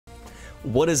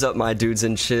What is up, my dudes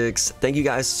and chicks? Thank you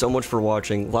guys so much for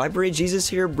watching. Library Jesus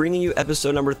here, bringing you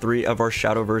episode number 3 of our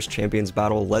Shadowverse Champions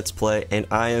Battle Let's Play, and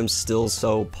I am still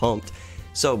so pumped.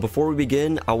 So before we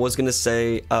begin, I was gonna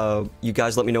say, you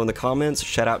guys let me know in the comments.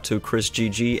 Shout out to Chris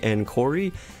GG and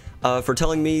Corey for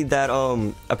telling me that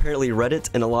apparently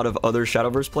Reddit and a lot of other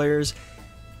Shadowverse players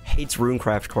hates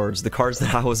runecraft cards, the cards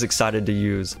that I was excited to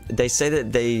use. They say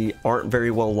that they aren't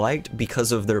very well liked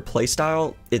because of their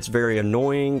playstyle. It's very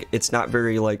annoying, it's not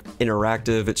very like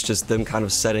interactive, it's just them kind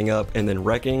of setting up and then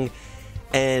wrecking.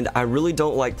 And I really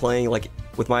don't like playing, like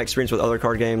with my experience with other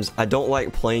card games, I don't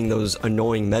like playing those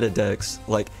annoying meta decks.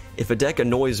 Like if a deck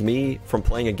annoys me from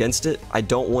playing against it, I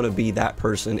don't want to be that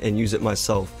person and use it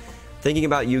myself. Thinking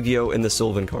about Yu-Gi-Oh! And the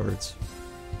Sylvan cards.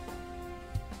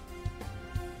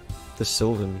 The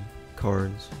Sylvan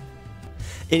cards.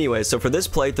 Anyway, so for this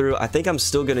playthrough, I think I'm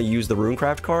still going to use the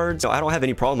runecraft cards. So I don't have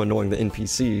any problem annoying the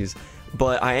NPCs,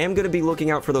 but I am going to be looking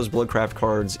out for those bloodcraft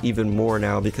cards even more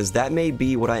now, because that may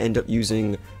be what I end up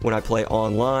using when I play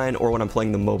online or when I'm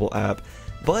playing the mobile app.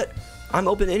 But I'm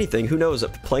open to anything. Who knows?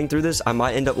 Playing through this, I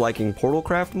might end up liking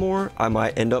Portalcraft more. I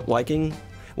might end up liking...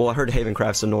 Well, I heard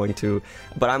Havencraft's annoying too,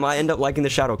 but I might end up liking the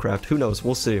Shadowcraft. Who knows?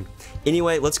 We'll see.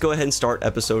 Anyway, let's go ahead and start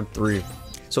episode 3.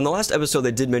 So in the last episode,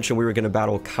 they did mention we were going to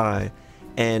battle Kai,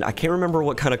 and I can't remember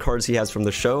what kind of cards he has from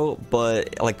the show,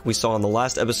 but like we saw in the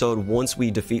last episode, once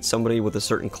we defeat somebody with a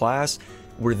certain class,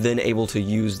 we're then able to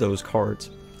use those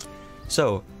cards.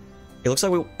 So it looks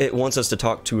like it wants us to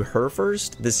talk to her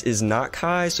first. This is not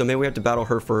Kai, so maybe we have to battle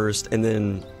her first, and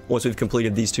then once we've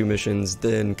completed these 2 missions,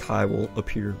 then Kai will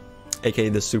appear, aka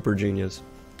the super genius.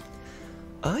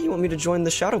 You want me to join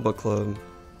the Shadow Book Club?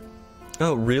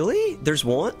 Oh, really? There's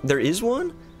one? There is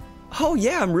one? Oh,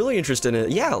 yeah, I'm really interested in it.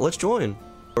 Yeah, let's join.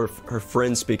 Her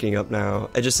friend's speaking up now.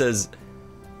 It just says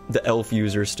the elf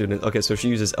user student. Okay, so she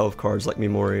uses elf cards like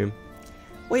Mimori.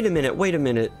 Wait a minute, wait a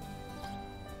minute.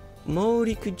 Mo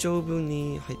rikujobu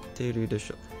ni haiteru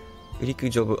desho.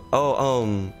 Rikujobu.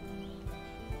 Oh,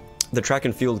 the track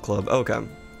and field club. Okay.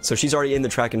 So she's already in the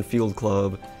track and field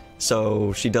club.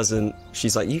 So she doesn't,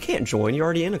 she's like, you can't join, you're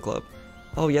already in a club.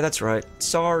 Oh yeah, that's right.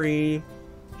 Sorry.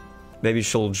 Maybe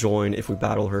she'll join if we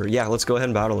battle her. Yeah, let's go ahead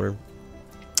and battle her.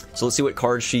 So let's see what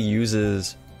cards she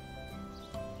uses.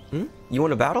 You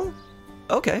want to battle?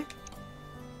 Okay.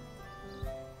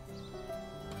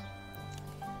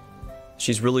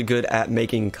 She's really good at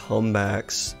making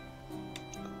comebacks.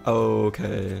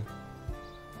 Okay.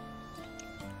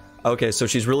 Okay, so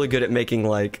she's really good at making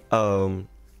like,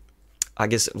 I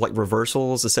guess like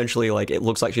reversals, essentially. Like it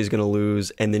looks like she's gonna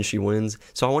lose and then she wins.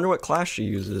 So I wonder what class she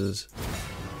uses.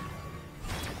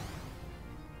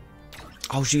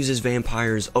 Oh, she uses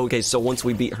vampires. Okay, so once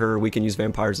we beat her, we can use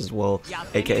vampires as well,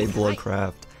 aka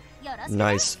bloodcraft.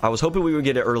 Nice. I was hoping we would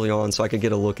get it early on so I could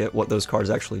get a look at what those cards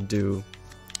actually do.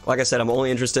 Like I said, I'm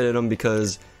only interested in them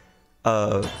because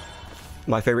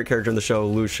my favorite character in the show,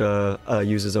 Lucia,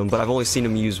 uses them, but I've only seen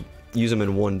him use them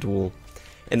in one duel.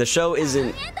 And the show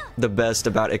isn't the best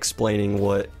about explaining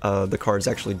what the cards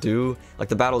actually do. Like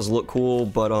the battles look cool,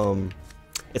 but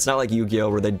it's not like Yu-Gi-Oh!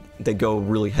 Where they go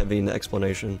really heavy into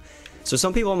explanation. So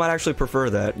some people might actually prefer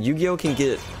that. Yu-Gi-Oh! Can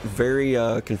get very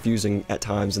confusing at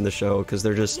times in the show because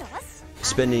they're just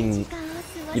spending,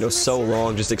 you know, so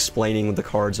long just explaining the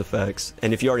card's effects.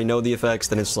 And if you already know the effects,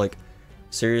 then it's like,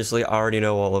 seriously, I already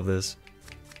know all of this.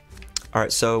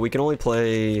 Alright, so we can only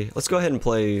play... Let's go ahead and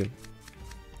play...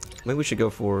 Maybe we should go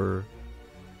for...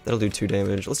 That'll do 2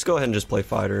 damage. Let's go ahead and just play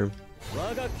fighter.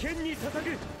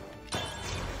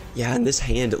 Yeah, in this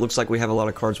hand, it looks like we have a lot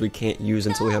of cards we can't use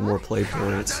until we have more play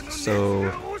points. So,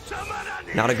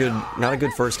 not a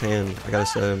good first hand, I gotta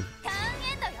say.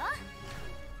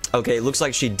 Okay, it looks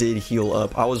like she did heal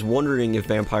up. I was wondering if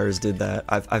vampires did that.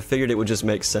 I figured it would just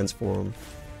make sense for them.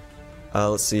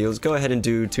 Let's see. Let's go ahead and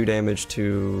do 2 damage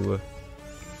to...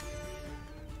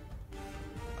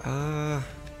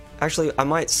 Actually, I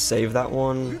might save that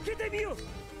one.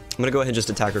 I'm gonna go ahead and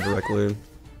just attack her directly.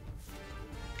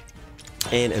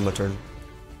 And end my turn.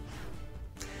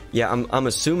 Yeah, I'm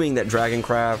assuming that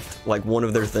Dragoncraft, like one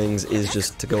of their things is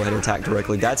just to go ahead and attack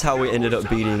directly. That's how we ended up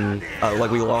beating,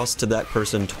 like we lost to that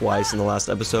person twice in the last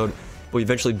episode. But we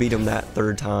eventually beat him that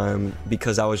 3rd time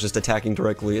because I was just attacking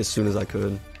directly as soon as I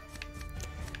could.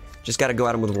 Just gotta go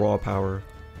at him with raw power.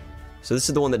 So this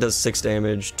is the one that does 6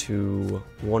 damage to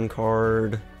 1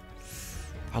 card.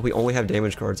 Oh, we only have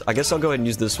damage cards. I guess I'll go ahead and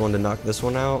use this one to knock this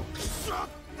one out.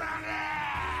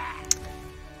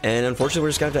 And unfortunately, we're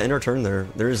just gonna have to end our turn there.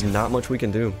 There is not much we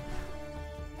can do.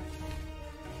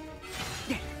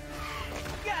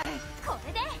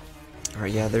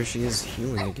 Alright, yeah, there she is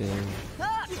healing again.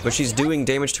 But she's doing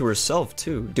damage to herself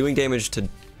too. Doing damage to...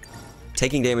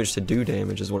 Taking damage to do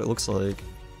damage is what it looks like.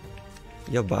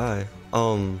 Yeah, bye.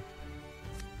 So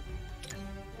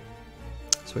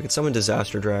we can summon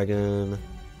Disaster Dragon.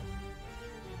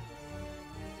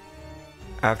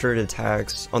 After it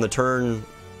attacks, on the turn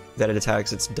that it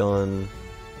attacks, it's done.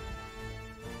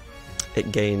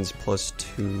 It gains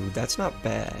 +2. That's not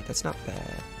bad. That's not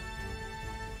bad.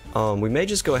 We may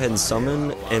just go ahead and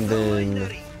summon, and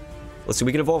then... Let's see,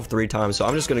 we can evolve 3 times, so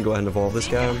I'm just going to go ahead and evolve this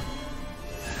guy.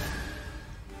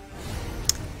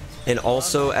 And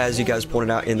also, as you guys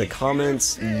pointed out in the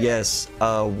comments, yes,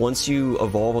 once you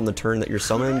evolve on the turn that you're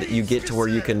summoned, you get to where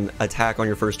you can attack on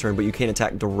your first turn, but you can't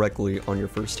attack directly on your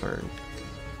first turn.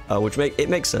 Which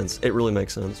makes sense. It really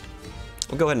makes sense.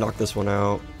 We'll go ahead and knock this one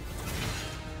out.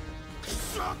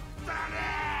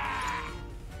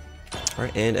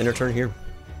 Alright, and end our turn here.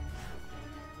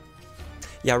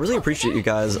 Yeah, I really appreciate you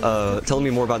guys telling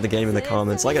me more about the game in the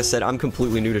comments. Like I said, I'm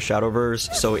completely new to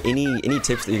Shadowverse, so any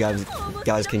tips that you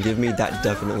guys can give me, that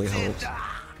definitely helps.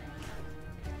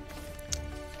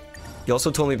 You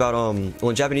also told me about, well,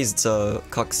 in Japanese it's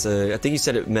kakse. I think you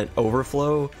said it meant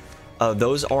overflow.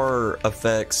 Those are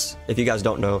effects, if you guys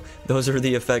don't know, those are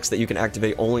the effects that you can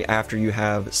activate only after you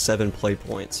have 7 play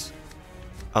points.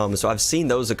 So I've seen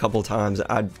those a couple times.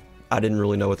 I didn't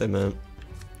really know what they meant.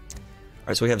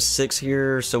 Alright, so we have 6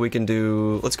 here, so we can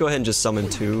do... Let's go ahead and just summon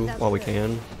 2 while we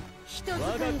can.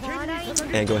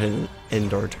 And go ahead and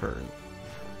end our turn.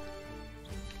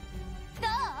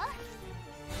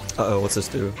 Uh-oh, what's this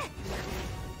do?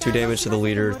 2 damage to the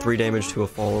leader, 3 damage to a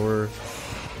follower.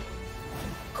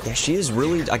 Yeah, she is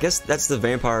really... I guess that's the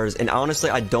vampires, and honestly,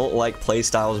 I don't like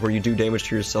playstyles where you do damage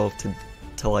to yourself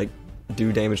to like,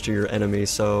 do damage to your enemy,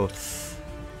 so...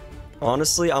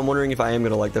 Honestly, I'm wondering if I am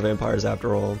gonna like the vampires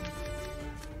after all.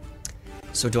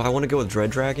 So do I want to go with Dread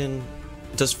Dragon?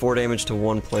 It does 4 damage to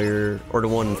 1 player, or to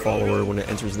 1 follower when it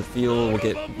enters the field. We'll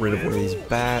get rid of one of these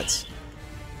bats.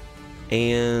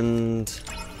 And...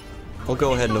 I'll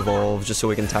go ahead and evolve, just so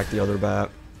we can attack the other bat.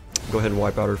 Go ahead and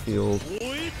wipe out her field.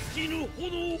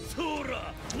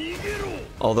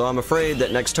 Although I'm afraid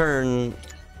that next turn,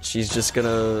 she's just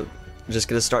gonna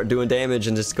start doing damage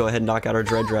and just go ahead and knock out our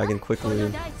Dread Dragon quickly.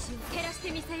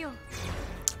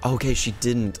 Okay, she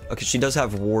didn't. Okay, she does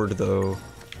have ward though.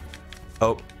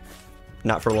 Oh,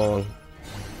 not for long.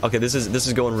 Okay, this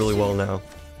is going really well now.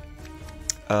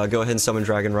 Go ahead and summon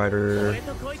Dragon Rider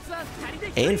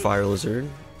and Fire Lizard.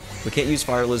 We can't use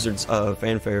Fire Lizard's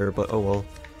fanfare, but oh well.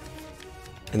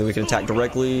 And then we can attack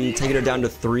directly, taking her down to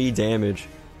 3 damage.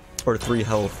 Or 3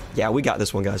 health. Yeah, we got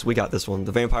this one, guys. We got this one.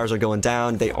 The vampires are going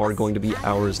down. They are going to be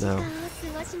ours now.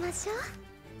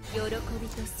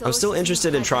 I'm still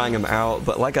interested in trying them out,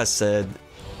 but like I said,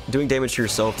 doing damage to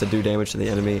yourself to do damage to the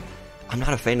enemy, I'm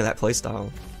not a fan of that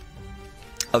playstyle.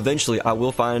 Eventually, I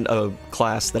will find a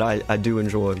class that I do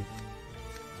enjoy.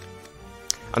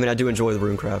 I mean, I do enjoy the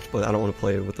Runecraft, but I don't want to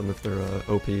play with them if they're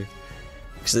OP.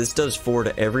 Because this does 4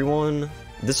 to everyone.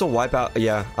 This will wipe out...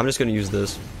 Yeah, I'm just going to use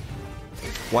this.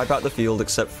 Wipe out the field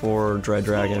except for Dread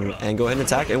Dragon, and go ahead and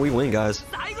attack, and we win, guys.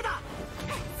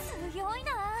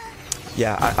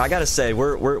 Yeah, I gotta say,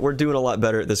 we're doing a lot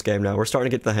better at this game now. We're starting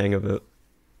to get the hang of it.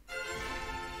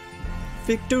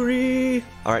 Victory!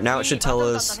 Alright, now it should tell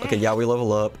us... Okay, yeah, we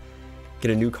level up.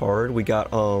 Get a new card. We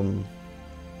got,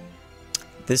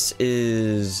 this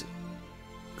is...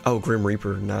 Oh, Grim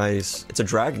Reaper. Nice. It's a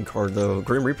dragon card, though.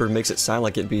 Grim Reaper makes it sound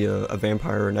like it'd be a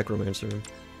vampire or a necromancer.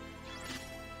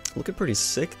 Looking pretty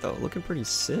sick, though. Looking pretty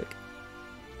sick.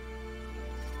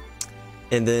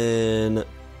 And then...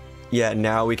 Yeah,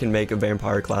 now we can make a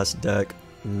vampire class deck.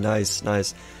 Nice,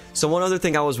 nice. So one other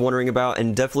thing I was wondering about,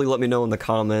 and definitely let me know in the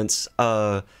comments,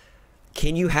 can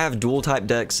you have dual type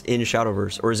decks in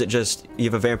Shadowverse? Or is it just, you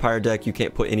have a vampire deck, you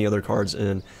can't put any other cards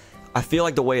in? I feel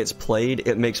like the way it's played,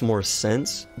 it makes more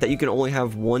sense that you can only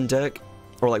have one deck,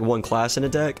 or like one class in a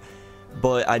deck.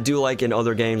 But I do like in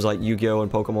other games like Yu-Gi-Oh!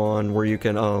 And Pokemon, where you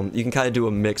can kind of do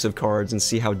a mix of cards and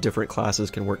see how different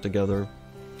classes can work together.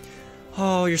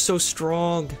 Oh, you're so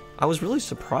strong. I was really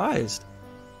surprised.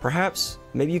 Perhaps,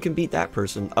 maybe you can beat that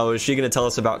person. Oh, is she going to tell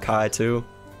us about Kai too?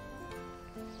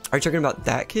 Are you talking about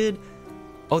that kid?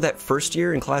 Oh, that first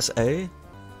year in Class A?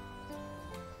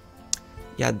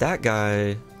 Yeah, that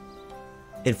guy.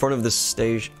 In front of the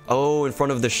stage. Oh, in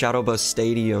front of the Shadowverse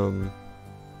Stadium.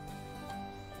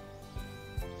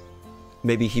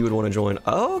 Maybe he would want to join.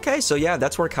 Oh, okay, so yeah,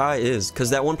 that's where Kai is.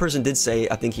 Because that one person did say,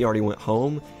 I think he already went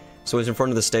home. So he's in front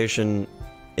of the station,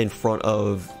 in front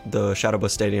of the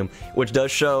Shadowverse Stadium, which does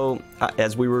show,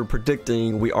 as we were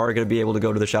predicting, we are going to be able to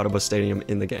go to the Shadowverse Stadium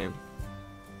in the game.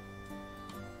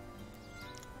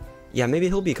 Yeah, maybe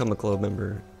he'll become a club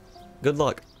member. Good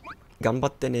luck.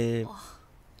 Ganbatte ne.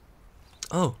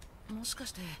 Oh.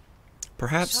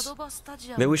 Perhaps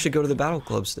maybe we should go to the battle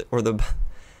club or the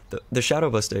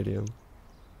Shadowverse stadium.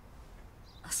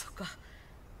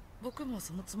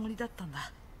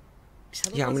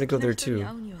 Yeah, I'm gonna go there too.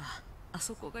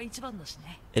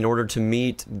 In order to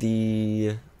meet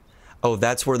the... Oh,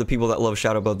 that's where the people that love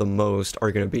Shadowverse the most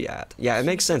are gonna be at. Yeah, it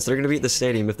makes sense. They're gonna be at the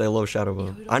stadium if they love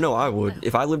Shadowverse. I know I would.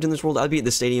 If I lived in this world, I'd be at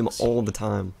the stadium all the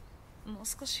time.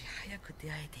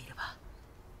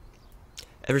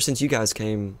 Ever since you guys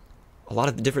came, a lot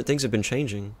of different things have been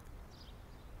changing.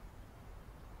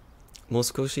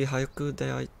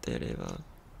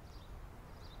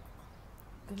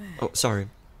 Oh, sorry.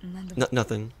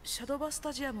 Nothing.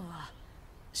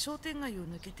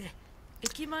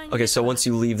 Okay, so once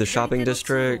you leave the shopping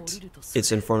district,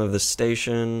 it's in front of the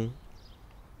station,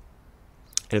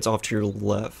 and it's off to your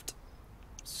left.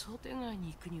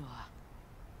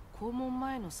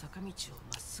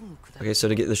 Okay, so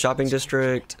to get the shopping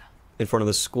district, in front of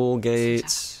the school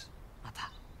gates,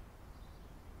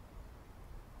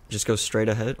 just go straight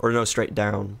ahead, or no, straight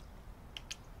down.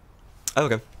 Oh,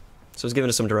 okay, so it's giving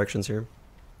us some directions here.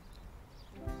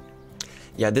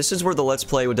 Yeah, this is where the Let's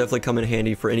Play would definitely come in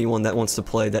handy for anyone that wants to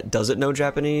play that doesn't know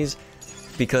Japanese,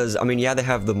 because, I mean, yeah, they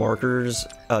have the markers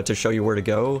to show you where to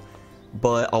go,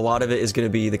 but a lot of it is going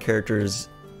to be the characters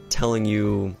telling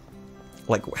you,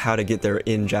 like, how to get there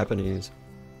in Japanese.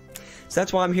 So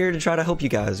that's why I'm here, to try to help you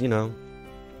guys, you know.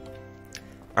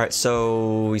 Alright,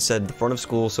 so we said the front of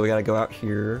school, so we gotta go out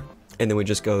here, and then we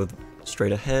just go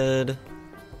straight ahead,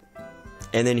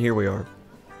 and then here we are.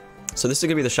 So this is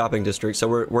gonna be the shopping district, so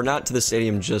we're not to the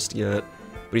stadium just yet,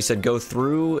 but he said go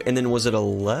through, and then was it a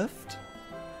left?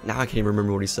 Now I can't even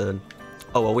remember what he said.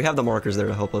 Oh well, we have the markers there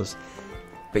to help us.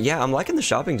 But yeah, I'm liking the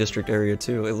shopping district area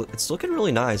too. It's looking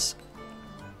really nice.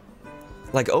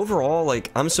 Like overall,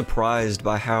 like I'm surprised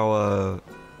by how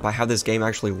this game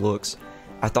actually looks.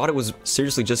 I thought it was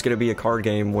seriously just gonna be a card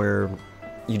game where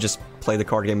you just play the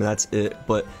card game and that's it.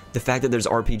 But the fact that there's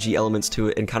RPG elements to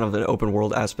it and kind of an open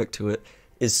world aspect to it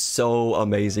is so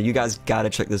amazing. You guys gotta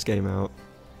check this game out.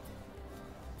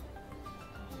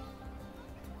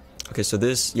 Okay, so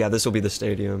this will be the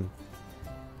stadium.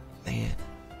 Man.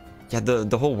 Yeah,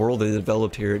 the whole world they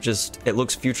developed here, it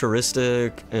looks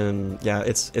futuristic, and yeah,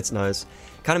 it's nice.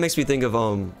 Kind of makes me think of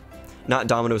not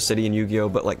Domino City in Yu-Gi-Oh,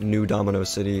 but like New Domino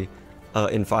City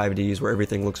in 5Ds, where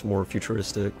everything looks more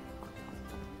futuristic.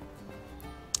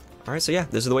 All right, so yeah,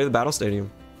 this is the way to the battle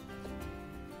stadium.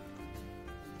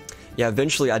 Yeah,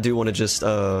 eventually I do want to just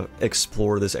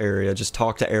explore this area, just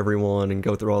talk to everyone and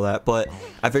go through all that, but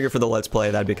I figure for the Let's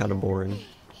Play that'd be kind of boring.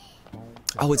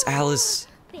 Oh, it's Alice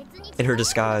in her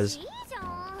disguise.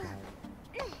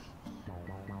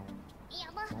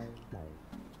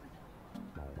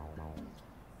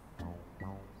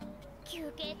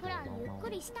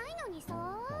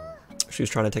 She was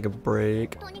trying to take a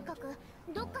break.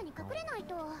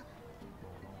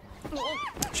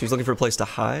 She's looking for a place to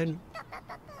hide.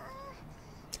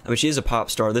 I mean, she is a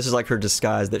pop star. This is like her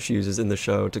disguise that she uses in the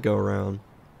show to go around.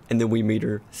 And then we meet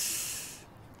her.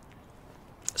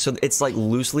 So it's like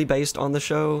loosely based on the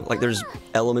show. Like there's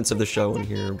elements of the show in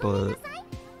here, but...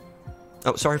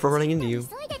 Oh, sorry for running into you.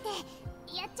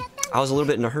 I was a little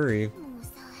bit in a hurry.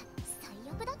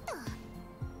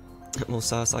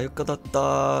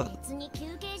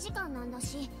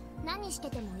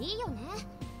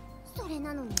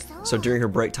 So during her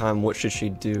break time, what should she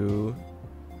do?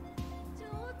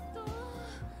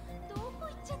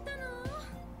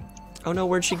 Oh no,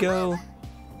 where'd she go?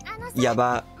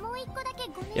 Yaba.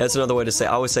 Yeah, that's another way to say.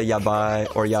 I always say yabai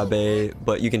or yabe,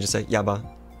 but you can just say yaba.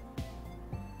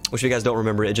 Which if you guys don't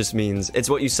remember, it just means it's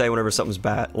what you say whenever something's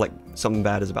bad, like something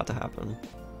bad is about to happen.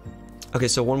 Okay,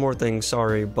 so one more thing,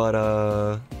 sorry,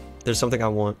 but there's something I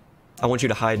want. I want you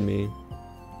to hide me.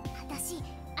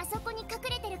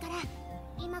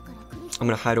 I'm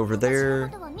gonna hide over there.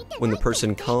 When the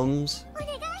person comes,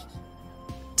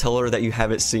 tell her that you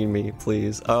haven't seen me,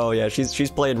 please. Oh yeah,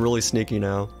 she's playing really sneaky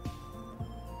now.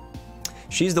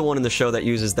 She's the one in the show that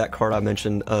uses that card I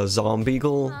mentioned,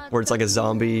 Zombeagle, where it's like a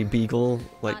zombie beagle,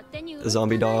 like a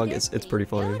zombie dog. It's pretty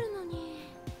funny.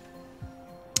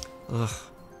 Ugh.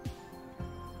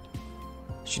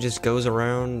 She just goes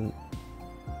around.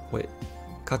 Wait.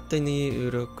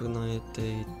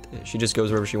 She just goes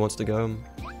wherever she wants to go.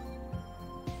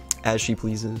 As she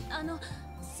pleases.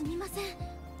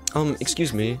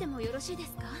 Excuse me.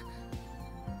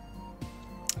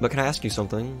 But can I ask you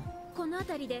something?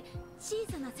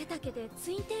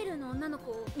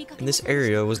 In this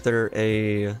area, was there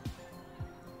a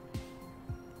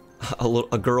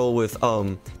a girl with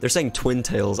they're saying twin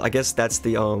tails. I guess that's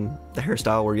the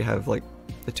hairstyle where you have like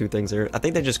the two things there. I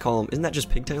think they just call them, isn't that just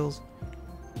pigtails?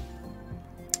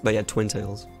 But yeah, twin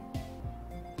tails.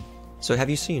 So have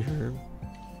you seen her?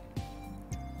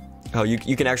 Oh,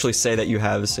 you can actually say that you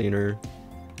have seen her.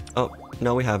 Oh,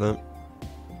 no, we haven't.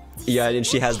 Yeah, and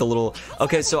she has the little...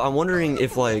 Okay, so I'm wondering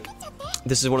if, like,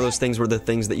 this is one of those things where the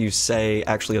things that you say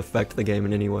actually affect the game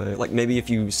in any way. Like, maybe if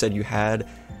you said you had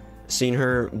seen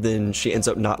her, then she ends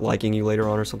up not liking you later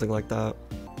on or something like that.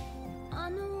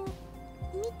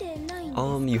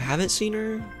 You haven't seen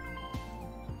her?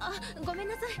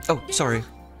 Oh, sorry.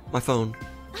 My phone.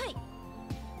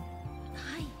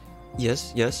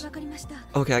 Yes, yes.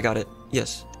 Okay, I got it.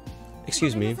 Yes.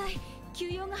 Excuse me.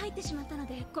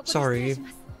 Sorry.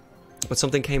 But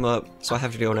something came up, so I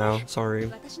have to go now.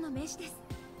 Sorry.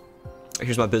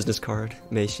 Here's my business card.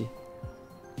 Meishi.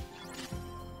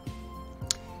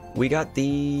 We got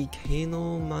the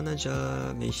Kano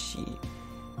Manager Meishi.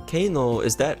 Kano,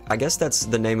 is that... I guess that's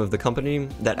the name of the company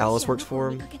that Alice works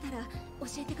for.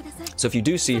 So if you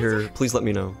do see her, please let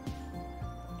me know.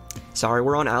 Sorry,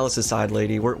 we're on Alice's side,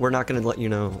 lady. We're not gonna let you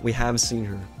know. We have seen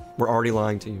her. We're already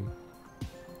lying to you.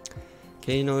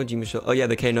 Kano Jimusho. Oh yeah,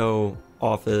 the Kano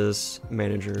office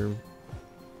manager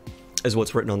is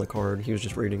what's written on the card. He was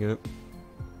just reading it.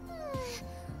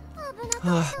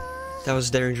 That was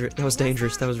dangerous. That was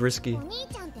dangerous. That was risky.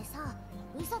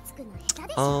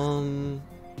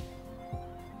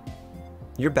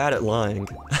 You're bad at lying.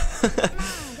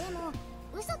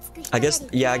 I guess,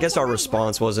 yeah, I guess our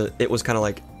response wasn't, it was kind of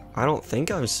like, I don't think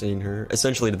I've seen her.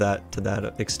 Essentially to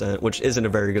that extent, which isn't a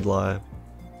very good lie.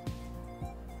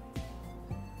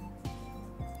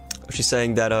 She's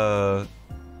saying that,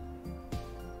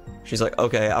 she's like,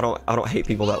 okay, I don't hate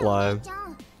people that lie.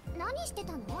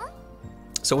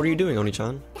 So what are you doing,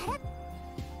 Oni-chan?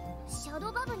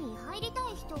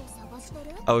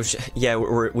 Oh, yeah,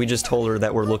 we just told her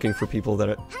that we're looking for people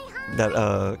that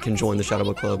can join the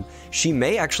Shadowverse Club. She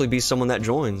may actually be someone that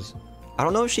joins. I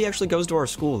don't know if she actually goes to our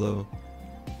school, though.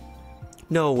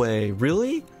 No way.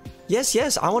 Really? Yes,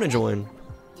 yes, I want to join.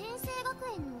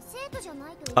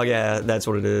 Oh, yeah, that's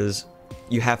what it is.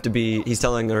 You have to be... He's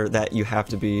telling her that you have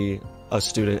to be a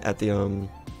student at the,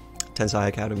 Tensai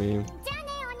Academy.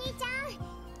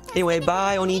 Anyway,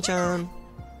 bye, Oni-chan.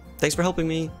 Thanks for helping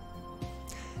me.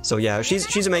 So yeah,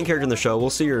 she's a main character in the show. We'll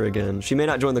see her again. She may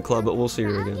not join the club, but we'll see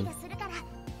her again.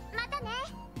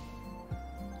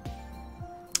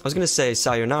 I was gonna say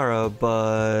sayonara,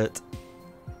 but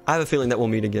I have a feeling that we'll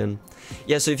meet again.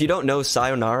 Yeah, so if you don't know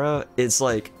sayonara, it's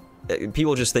like,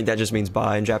 people just think that just means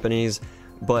bye in Japanese,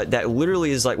 but that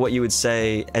literally is like what you would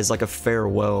say as like a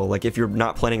farewell, like if you're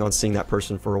not planning on seeing that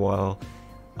person for a while.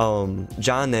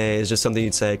 Jane is just something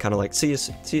you'd say kind of like, see you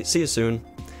soon.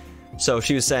 So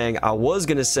she was saying, I was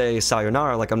gonna say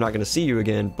sayonara, like I'm not gonna see you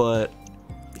again, but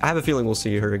I have a feeling we'll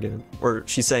see her again. Or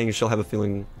she's saying she'll have a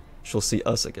feeling she'll see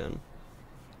us again.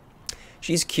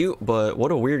 She's cute, but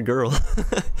what a weird girl.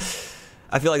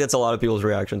 I feel like that's a lot of people's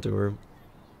reaction to her.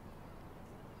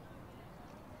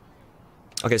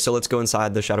 Okay, so let's go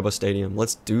inside the Shadowverse Stadium.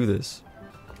 Let's do this.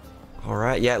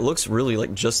 Alright, yeah, it looks really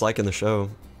like just like in the show.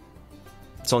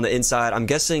 So on the inside, I'm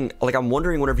guessing, like I'm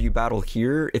wondering whenever you battle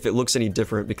here, if it looks any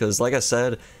different, because like I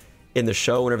said, in the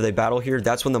show, whenever they battle here,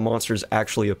 that's when the monsters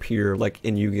actually appear, like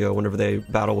in Yu-Gi-Oh! Whenever they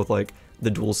battle with like the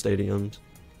dual stadiums.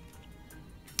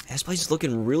 This place is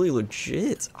looking really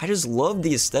legit. I just love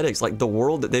the aesthetics, like the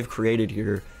world that they've created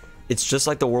here. It's just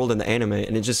like the world in the anime,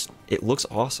 and it looks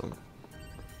awesome.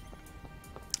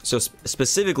 So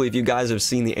specifically, if you guys have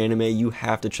seen the anime, you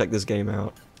have to check this game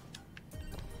out.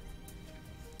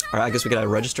 Alright, I guess we gotta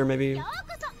register maybe?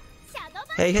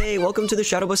 Hey, hey, welcome to the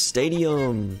Shadowverse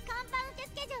Stadium!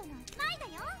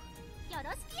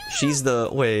 She's the...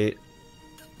 wait...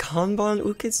 Kanban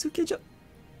Uketsukeja?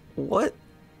 What?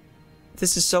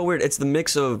 This is so weird. It's the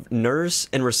mix of nurse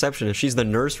and receptionist. She's the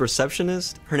nurse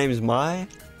receptionist? Her name is Mai?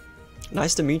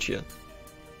 Nice to meet you.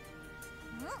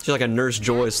 She's like a Nurse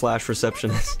Joy /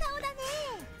 receptionist.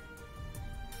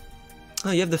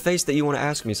 Oh, you have the face that you want to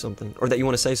ask me something. Or that you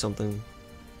want to say something.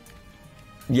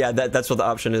 Yeah, that's what the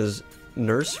option is.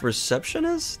 Nurse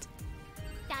receptionist?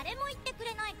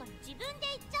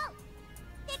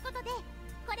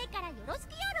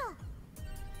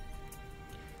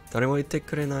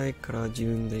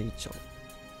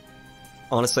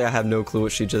 Honestly, I have no clue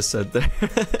what she just said there.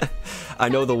 I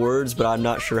know the words, but I'm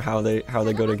not sure how they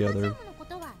go together.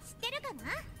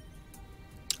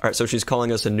 Alright, so she's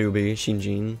calling us a newbie,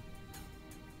 Shinjin.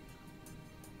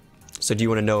 So do you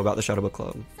want to know about the Shadowverse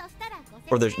Club?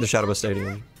 Or the Shadowverse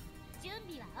Stadium?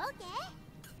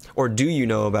 Or do you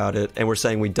know about it? And we're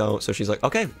saying we don't. So she's like,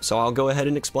 okay, so I'll go ahead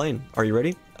and explain. Are you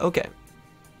ready? Okay.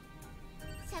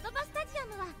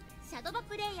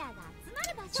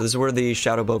 So this is where the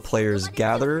Shadowbow players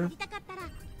gather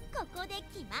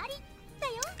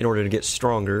in order to get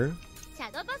stronger.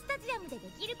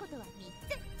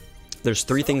 There's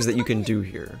 3 things that you can do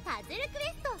here.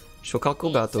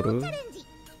 Shokaku Battle,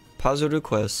 Puzzle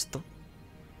Quest,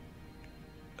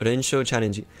 Rensho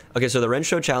Challenge. Okay, so the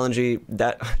Rensho Challenge,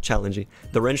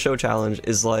 the Rensho Challenge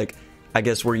is like, I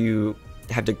guess where you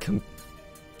have to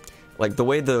like the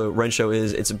way the Rensho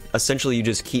is, it's essentially you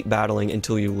just keep battling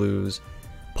until you lose.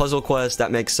 Puzzle Quest,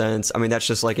 that makes sense. I mean, that's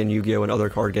just like in Yu-Gi-Oh! And other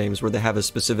card games where they have a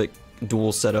specific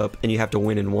duel setup and you have to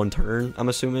win in 1 turn, I'm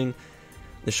assuming.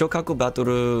 The Shokaku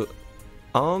Battle,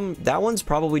 that one's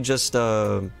probably just,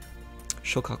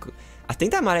 Shokaku. I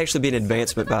think that might actually be an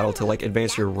advancement battle to like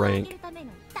advance your rank.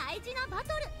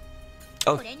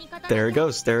 Oh, there it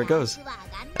goes, there it goes.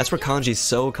 That's where kanji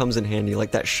so comes in handy.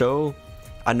 Like that show,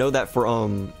 I know that for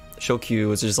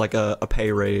Shokyu is just like a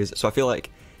pay raise. So I feel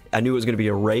like I knew it was going to be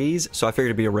a raise, so I figured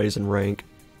it'd be a raise in rank.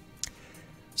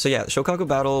 So yeah, Shokaku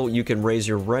Battle, you can raise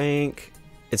your rank.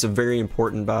 It's a very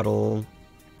important battle.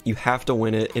 You have to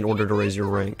win it in order to raise your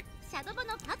rank.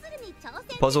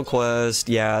 Puzzle Quest,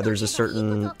 yeah, there's a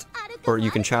certain, or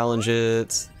you can challenge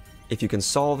it if you can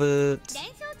solve it.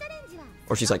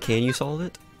 Or she's like, can you solve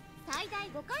it?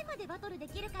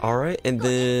 Alright, and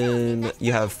then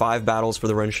you have 5 battles for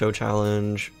the Rensho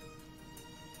Challenge.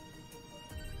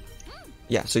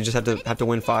 Yeah, so you just have to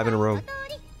win 5 in a row.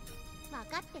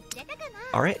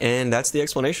 Alright, and that's the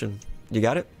explanation. You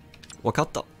got it?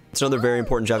 Wakatta. It's another very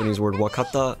important Japanese word.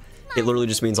 Wakatta, it literally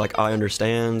just means like, I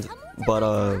understand. But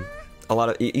a lot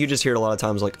of, you just hear it a lot of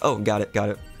times like, oh, got it, got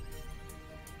it.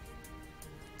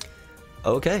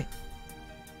 Okay.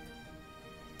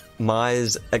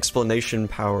 Mai's explanation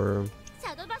power.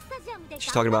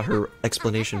 She's talking about her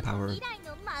explanation power.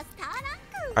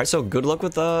 Alright, so good luck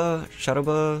with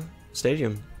Shadowba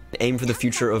Stadium. Aim for the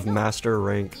future of master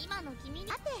rank.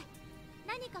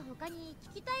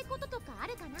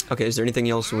 Okay, is there anything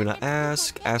else we want to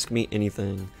ask? Ask me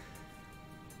anything.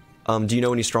 Do you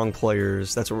know any strong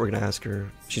players? That's what we're gonna ask her.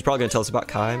 She's probably gonna tell us about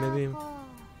Kai, maybe?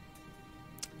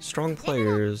 Strong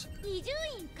players.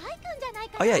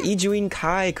 Oh yeah, Ijuin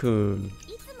Kai-kun.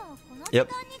 Yep,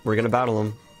 we're gonna battle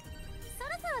him.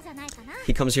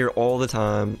 He comes here all the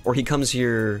time. Or he comes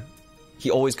here... He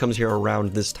always comes here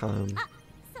around this time.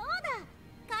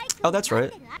 Oh, that's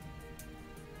right.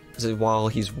 So while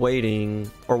he's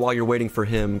waiting, or while you're waiting for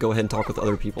him, go ahead and talk with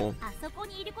other people.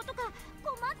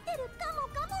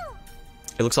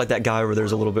 It looks like that guy over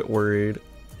there's a little bit worried.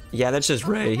 Yeah, that's just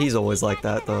Ray. He's always like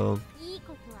that, though.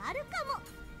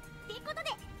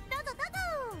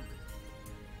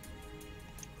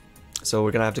 So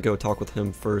we're gonna have to go talk with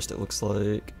him first, it looks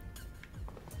like.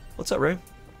 What's up, Ray?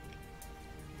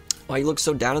 Why you look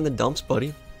so down in the dumps,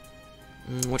 buddy?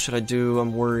 What should I do?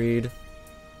 I'm worried.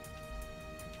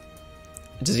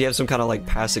 Does he have some kind of like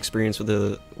past experience with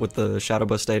the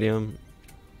Shadowbus Stadium?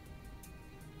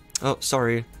 Oh,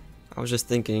 sorry. I was just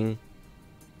thinking.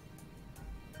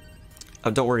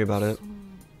 Oh, don't worry about it.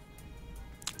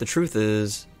 The truth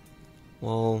is,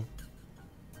 well,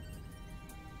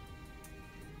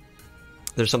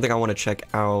 there's something I want to check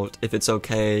out. If it's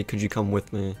okay, could you come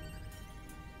with me?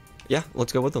 Yeah,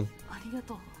 let's go with them.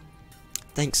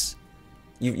 Thanks.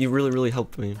 You really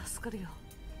helped me.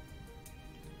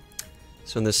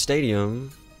 So in the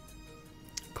stadium,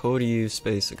 Koryu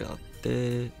spaceがあっ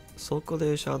て、そこ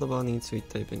でShadowbanについ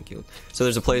て勉強. So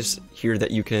there's a place here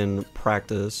that you can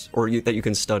practice, or that you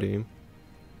can study.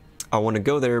 I want to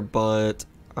go there, but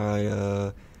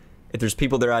if there's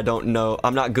people there I don't know,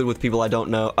 I'm not good with people I don't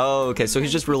know. Oh, okay, so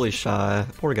he's just really shy.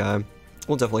 Poor guy.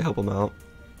 We'll definitely help him out.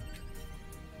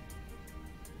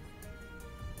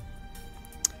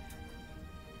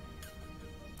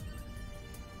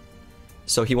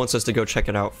 So he wants us to go check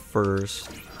it out first.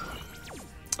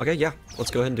 Okay, yeah,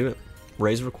 let's go ahead and do it.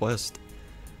 Raise request.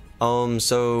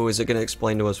 So is it gonna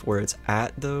explain to us where it's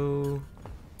at though?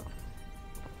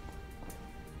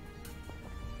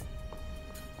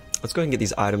 Let's go ahead and get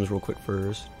these items real quick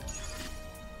first.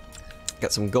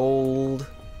 Got some gold.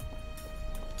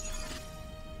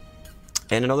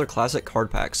 And another classic card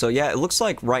pack. So yeah, it looks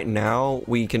like right now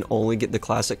we can only get the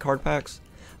classic card packs.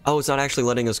 Oh, it's not actually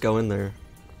letting us go in there.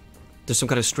 There's some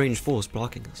kind of strange force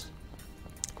blocking us.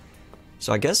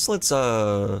 So I guess let's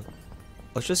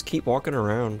just keep walking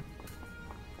around.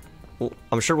 Well,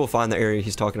 I'm sure we'll find the area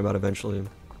he's talking about eventually.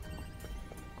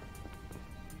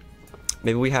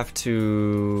 Maybe we have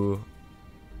to...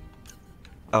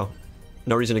 Oh,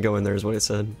 no reason to go in there is what it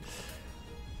said.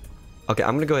 Okay,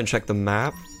 I'm gonna go ahead and check the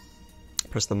map.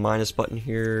 Press the minus button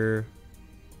here.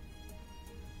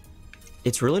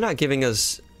 It's really not giving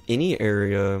us any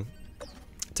area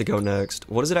to go next.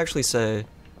 What does it actually say?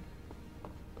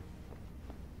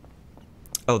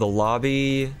 Oh, the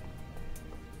lobby.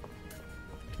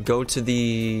 Go to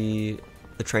the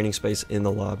training space in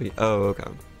the lobby. Oh,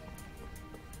 okay.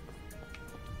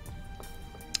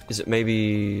 Is it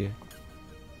maybe...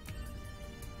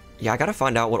 Yeah, I gotta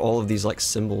find out what all of these, like,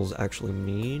 symbols actually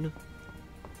mean.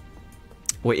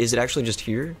 Wait, is it actually just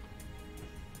here?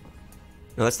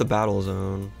 No, that's the battle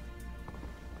zone.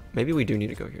 Maybe we do need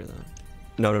to go here, though.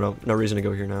 No. No reason to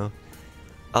go here now.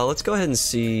 Let's go ahead and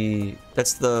see...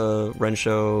 That's the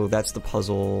Rensho, that's the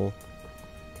puzzle.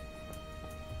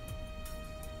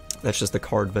 That's just the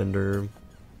card vendor.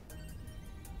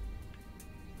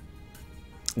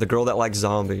 The girl that likes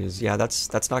zombies. Yeah,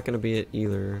 that's not gonna be it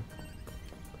either.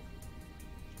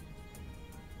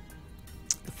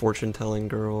 The fortune-telling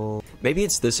girl. Maybe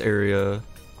it's this area.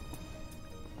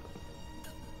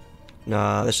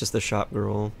 Nah, that's just the shop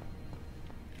girl.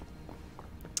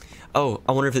 Oh,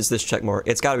 I wonder if it's this check mark.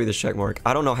 It's gotta be this check mark.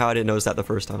 I don't know how I didn't notice that the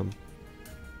first time.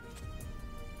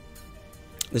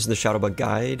 This is the Shadowbug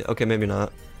guide. Okay, maybe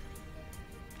not.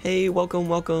 Hey, welcome,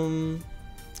 welcome.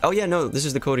 Oh yeah, no, this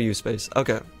is the code use space.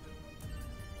 Okay.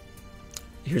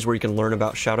 Here's where you can learn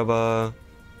about Shadowbug.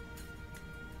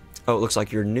 Oh, it looks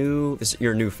like you're new. Is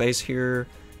your new face here?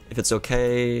 If it's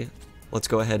okay, let's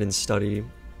go ahead and study.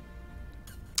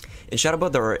 In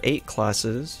Shadowbug, there are 8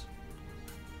 classes.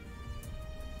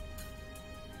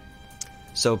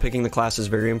 So picking the class is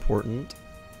very important.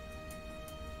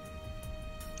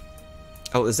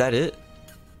 Oh, is that it?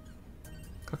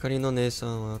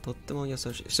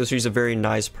 So she's a very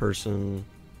nice person.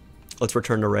 Let's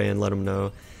return to Ray and let him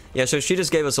know. Yeah, so she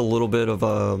just gave us a little bit of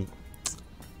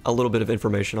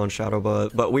information on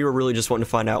Shadowbug, but we were really just wanting to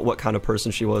find out what kind of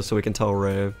person she was so we can tell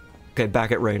Ray. Okay,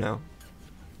 back at Ray now.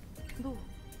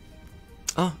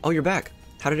 Oh, you're back.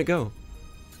 How did it go?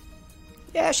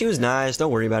 Yeah, she was nice.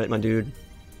 Don't worry about it, my dude.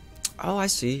 Oh, I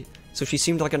see. So she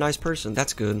seemed like a nice person.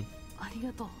 That's good.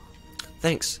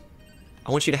 Thanks.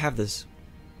 I want you to have this.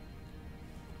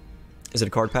 Is it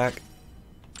a card pack?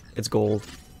 It's gold.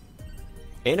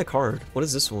 And a card. What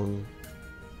is this one?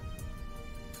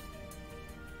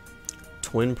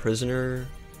 Twin prisoner.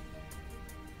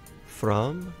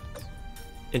 From?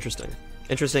 Interesting.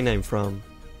 Interesting name, From.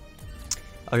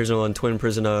 Oh, here's another one. Twin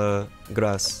prisoner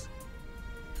Grass.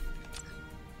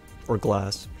 Or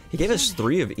Glass. He gave us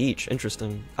 3 of each.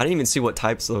 Interesting. I didn't even see what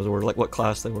types those were, like what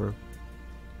class they were.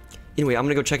 Anyway, I'm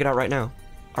gonna go check it out right now.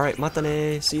 Alright,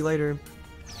 matane. See you later.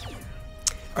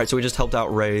 Alright, so we just helped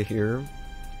out Ray here.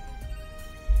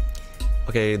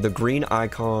 Okay, the green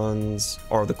icons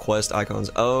are the quest icons.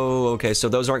 Oh, okay, so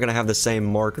those aren't gonna have the same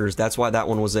markers. That's why that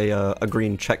one was a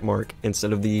green check mark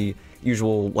instead of the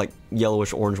usual, like,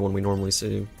 yellowish orange one we normally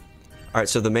see. Alright,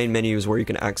 so the main menu is where you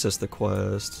can access the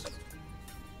quests.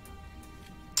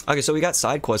 Okay, so we got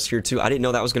side quests here too. I didn't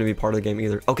know that was gonna be part of the game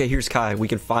either. Okay, here's Kai. We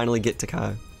can finally get to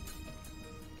Kai.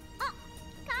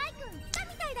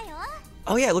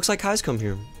 Oh yeah, it looks like Kai's come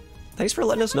here. Thanks for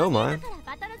letting us know, Mai.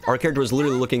 Our character was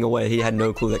literally looking away. He had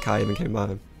no clue that Kai even came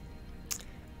by.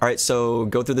 Alright, so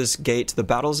go through this gate to the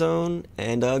battle zone,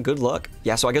 and good luck.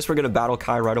 Yeah, so I guess we're gonna battle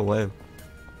Kai right away.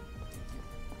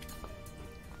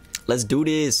 Let's do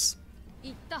this!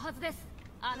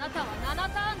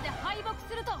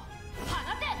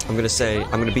 I'm gonna say,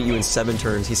 I'm gonna beat you in 7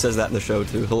 turns. He says that in the show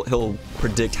too. He'll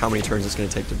predict how many turns it's gonna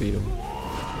take to beat him.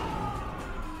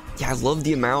 Yeah, I love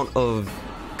the amount of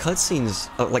cutscenes,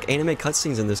 like anime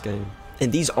cutscenes in this game.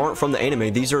 And these aren't from the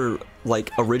anime, these are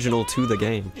like original to the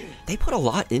game. They put a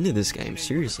lot into this game,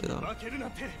 seriously though.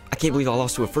 I can't believe I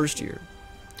lost to a first year.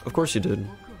 Of course you did.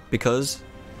 Because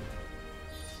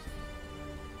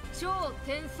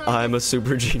I'm a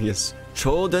super genius.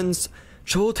 Chō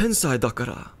tensai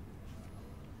dakara.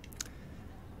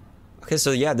 Okay,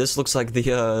 so yeah, this looks like the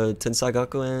Tensai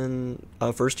Gakuen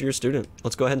first year student.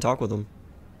 Let's go ahead and talk with him.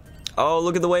 Oh,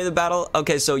 look at the way the battle...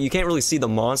 Okay, so you can't really see the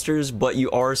monsters, but you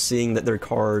are seeing that their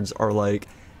cards are, like,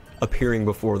 appearing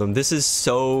before them. This is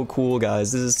so cool,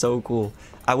 guys. This is so cool.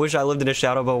 I wish I lived in a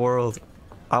Shadowverse world.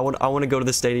 I want to go to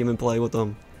the stadium and play with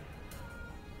them.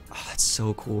 Oh, that's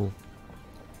so cool.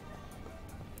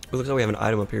 It looks like we have an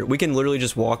item up here. We can literally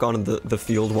just walk on the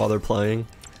field while they're playing.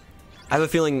 I have a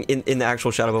feeling in the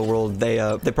actual Shadowverse world,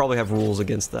 they probably have rules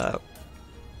against that.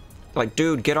 Like,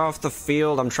 dude, get off the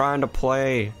field. I'm trying to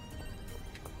play.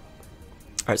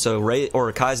 Alright, so Ray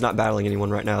or Kai's not battling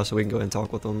anyone right now, so we can go ahead and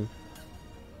talk with them.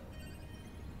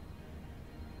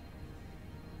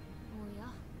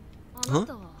 Huh?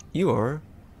 You are?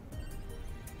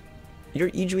 You're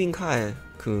Ijuin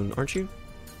Kai-kun, aren't you?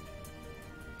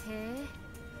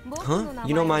 Huh?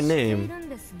 You know my name.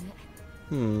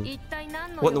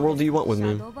 What in the world do you want with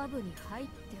me?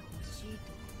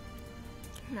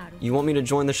 You want me to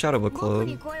join the Shadowverse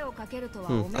Club?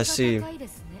 I see.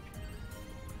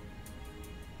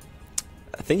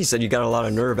 I think he said you got a lot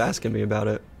of nerve asking me about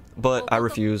it, but I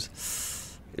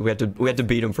refuse. We had to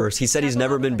beat him first. He said he's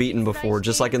never been beaten before,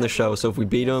 just like in the show. So if we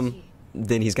beat him,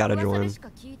 then he's got to join.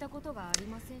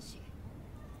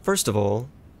 First of all,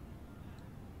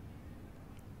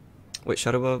 wait,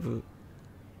 Shadowverse.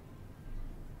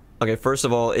 Okay, first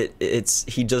of all,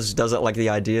 he just doesn't like the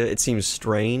idea. It seems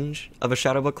strange of a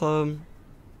Shadowverse Club.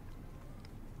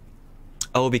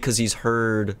 Oh, because he's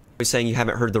saying you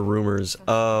haven't heard the rumors.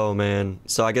 Oh man,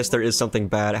 so I guess there is something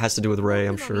bad. It has to do with Ray,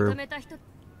 I'm sure.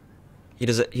 He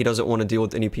doesn't want to deal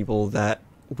with any people that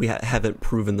haven't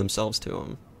proven themselves to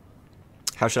him.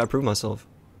 How should I prove myself?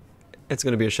 It's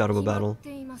gonna be a Shadowverse battle.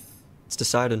 It's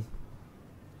decided.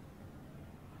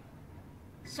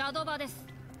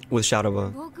 With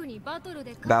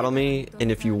Shadowverse. Battle me,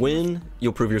 and if you win,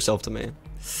 you'll prove yourself to me.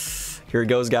 Here it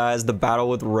goes, guys. The battle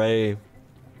with Ray.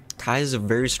 Kai is a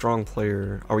very strong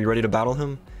player. Are we ready to battle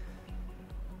him?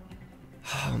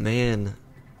 Oh, man.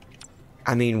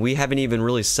 I mean, we haven't even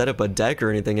really set up a deck or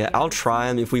anything yet. I'll try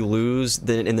him. If we lose,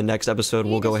 then in the next episode,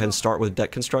 we'll go ahead and start with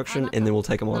deck construction, and then we'll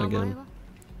take him on again.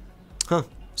 Huh.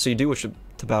 So you do wish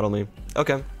to battle me.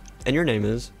 Okay. And your name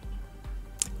is?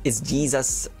 It's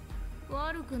Jesus.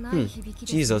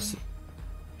 Jesus.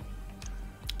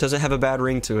 Doesn't have a bad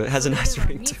ring to it. It has a nice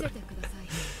ring to it.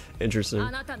 Interesting.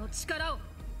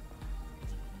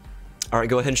 Alright,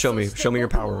 go ahead and show me. Show me your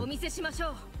power.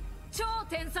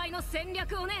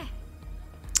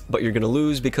 But you're gonna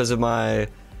lose because of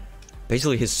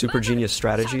basically his super genius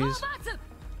strategies.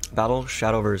 Battle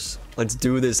Shadowverse. Let's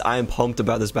do this. I am pumped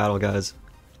about this battle, guys.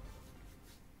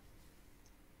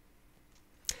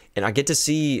 And I get to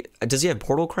see, does he have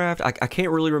Portal Craft? I can't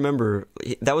really remember.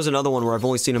 That was another one where I've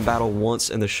only seen him battle once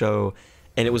in the show,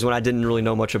 and it was when I didn't really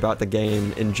know much about the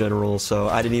game in general, so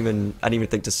I didn't even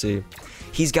think to see.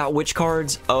 He's got witch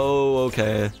cards? Oh,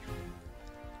 okay.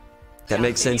 That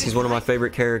makes sense. He's one of my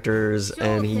favorite characters,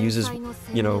 and he uses,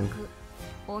 you know,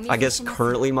 I guess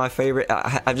currently my favorite.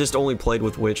 I've just only played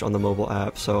with witch on the mobile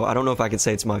app, so I don't know if I could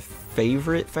say it's my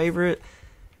favorite.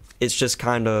 It's just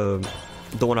kind of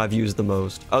the one I've used the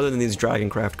most, other than these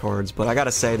Dragoncraft cards. But I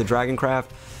gotta say, the Dragoncraft,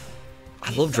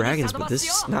 I love dragons, but this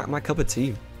is not my cup of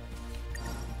tea.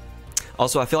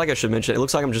 Also, I feel like I should mention, it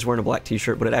looks like I'm just wearing a black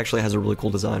t-shirt, but it actually has a really cool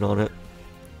design on it.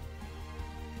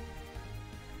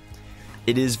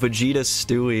 It is Vegeta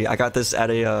Stewie. I got this at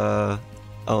a,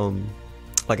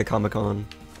 like a Comic-Con.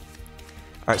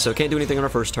 Alright, so can't do anything on our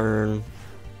first turn.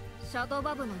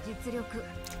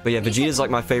 But yeah, Vegeta's like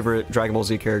my favorite Dragon Ball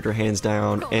Z character, hands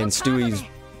down, and Stewie's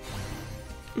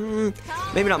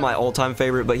maybe not my all-time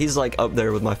favorite, but he's like up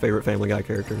there with my favorite Family Guy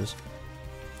characters.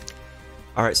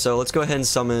 Alright, so let's go ahead and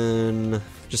summon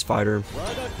just fighter.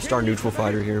 Just our neutral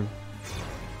fighter here.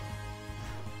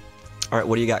 Alright,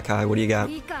 what do you got, Kai? What do you got?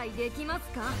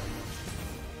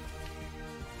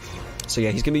 So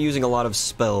yeah, he's gonna be using a lot of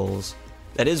spells.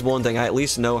 That is one thing, I at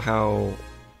least know how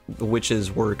the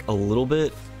witches work a little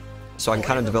bit, so I can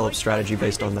kind of develop strategy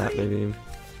based on that, maybe.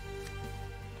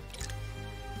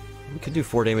 We could do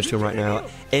 4 damage to him right now.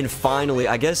 And finally,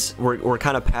 I guess we're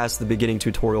kind of past the beginning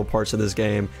tutorial parts of this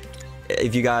game.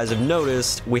 If you guys have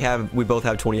noticed, we both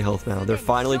have 20 health now. They're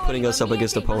finally putting us up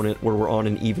against an opponent where we're on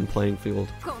an even playing field.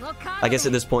 I guess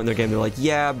at this point in their game, they're like,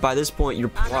 yeah, by this point, you're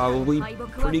probably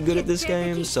pretty good at this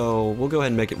game, so we'll go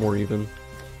ahead and make it more even.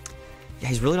 Yeah,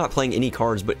 he's really not playing any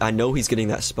cards, but I know he's getting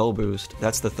that spell boost.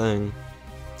 That's the thing.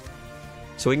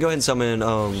 So we can go ahead and summon,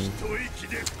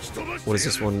 what is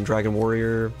this one? Dragon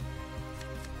Warrior.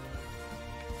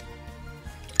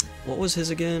 What was his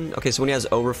again? Okay, so when he has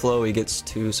Overflow, he gets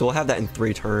 2. So we'll have that in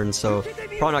 3 turns, so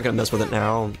probably not going to mess with it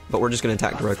now, but we're just going to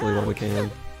attack directly while we can.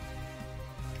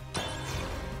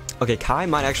 Okay, Kai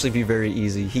might actually be very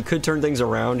easy. He could turn things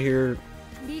around here.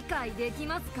 He's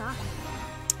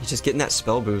just getting that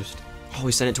spell boost. Oh,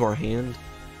 he sent it to our hand.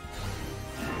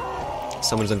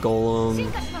 Summons a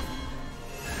Golem.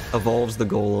 Evolves the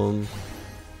Golem.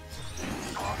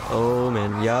 Oh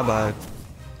man, yeah, bye.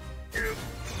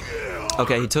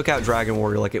 Okay, he took out Dragon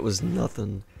Warrior like it was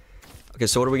nothing. Okay,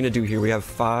 so what are we going to do here? We have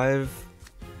 5.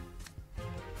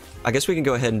 I guess we can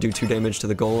go ahead and do 2 damage to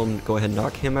the Golem. Go ahead and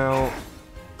knock him out.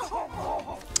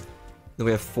 Then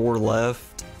we have 4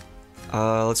 left.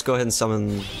 Let's go ahead and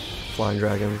summon Flying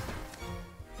Dragon.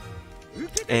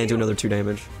 And do another 2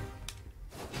 damage.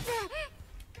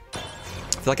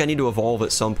 I feel like I need to evolve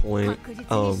at some point.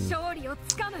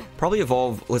 Probably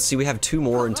evolve. Let's see, we have 2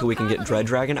 more until we can get Dread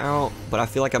Dragon out, but I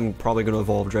feel like I'm probably going to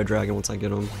evolve Dread Dragon once I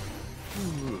get him.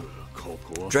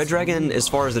 Dread Dragon, as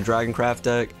far as the Dragoncraft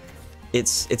deck,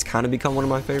 it's kind of become one of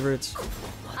my favorites.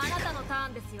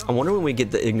 I wonder when we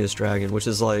get the Ignis Dragon, which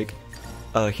is like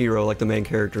a hero, like the main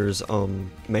character's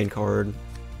main card.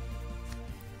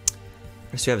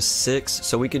 So we have 6,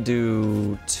 so we could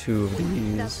do 2 of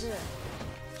these.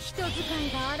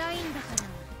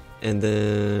 And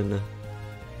then...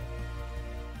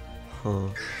 Huh.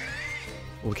 Well,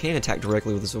 we can't attack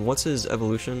directly with this one. What's his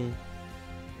evolution?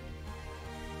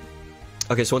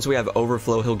 Okay, so once we have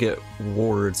Overflow, he'll get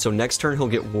Ward. So next turn, he'll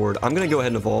get Ward. I'm gonna go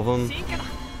ahead and evolve him.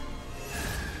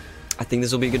 I think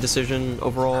this will be a good decision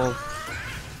overall.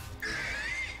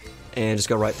 And just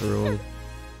go right through him.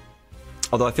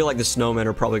 Although I feel like the snowmen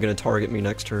are probably going to target me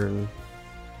next turn.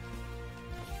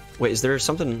 Wait, is there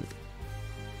something...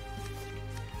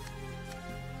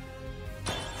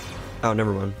 Oh,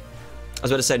 never mind. I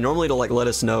was about to say, normally it'll like let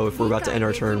us know if we're about to end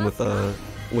our turn with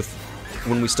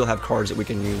when we still have cards that we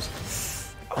can use.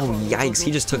 Oh, yikes,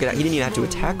 he just took it out. He didn't even have to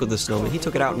attack with the snowman. He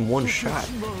took it out in one shot.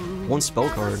 One spell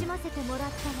card.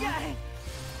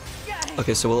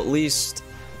 Okay, so we'll at least...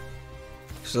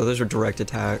 So those are direct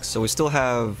attacks. So we still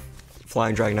have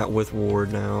Flying Dragon out with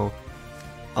Ward now.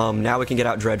 Now we can get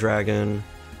out Dread Dragon.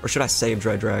 Or should I save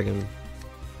Dread Dragon?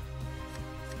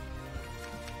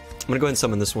 I'm gonna go ahead and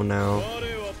summon this one now.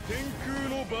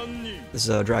 This is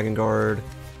a Dragon Guard.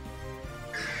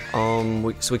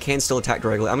 So we can still attack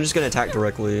directly. I'm just gonna attack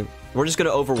directly. We're just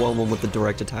gonna overwhelm them with the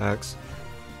direct attacks.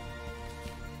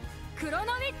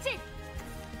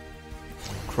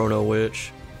 Chrono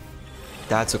Witch.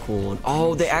 That's a cool one.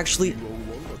 Oh, they actually...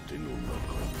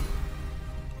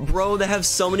 Bro, they have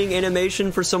summoning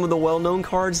animation for some of the well-known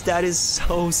cards. That is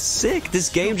so sick. This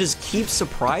game just keeps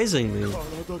surprising me.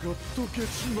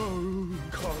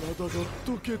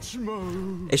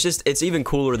 It's even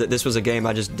cooler that this was a game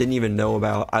I just didn't even know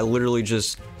about. I literally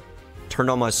just turned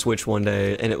on my Switch one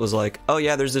day and it was like, oh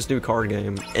yeah, there's this new card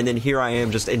game. And then here I am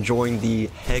just enjoying the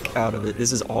heck out of it.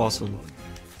 This is awesome.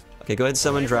 Okay, go ahead and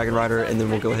summon Dragon Rider, and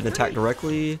then we'll go ahead and attack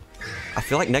directly. I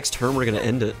feel like next turn we're going to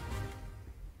end it.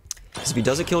 Because if he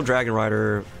doesn't kill Dragon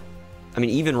Rider... I mean,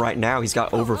 even right now, he's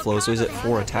got Overflow, so he's at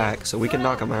 4 attacks. So we can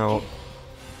knock him out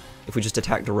if we just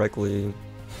attack directly.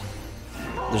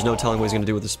 There's no telling what he's going to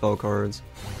do with the spell cards.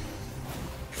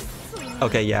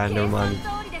 Okay, yeah, never mind.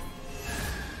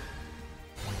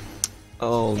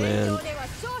 Oh, man.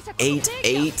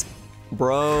 8-8?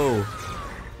 Bro.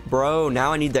 Bro,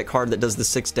 now I need that card that does the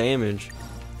 6 damage.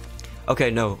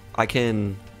 Okay, no, I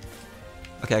can...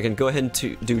 Okay, I can go ahead and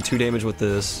do 2 damage with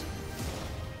this.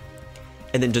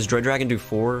 And then does Dread Dragon do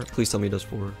 4? Please tell me he does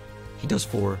 4. He does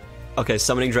 4. Okay,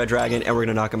 summoning Dread Dragon, and we're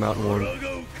gonna knock him out in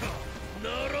 1.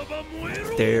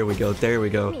 There we go, there we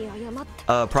go.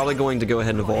 Probably going to go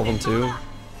ahead and evolve him too.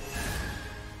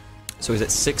 So he's at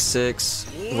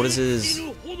 6-6. What is his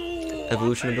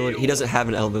evolution ability? He doesn't have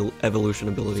an evolution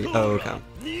ability. Oh, okay.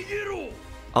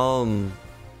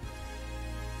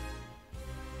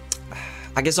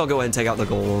 I guess I'll go ahead and take out the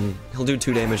Golem. He'll do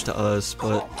 2 damage to us,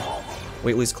 but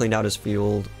we at least cleaned out his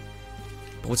field.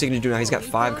 But what's he gonna do now? He's got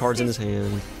 5 cards in his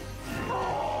hand.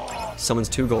 Summons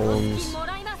 2 Golems.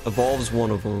 Evolves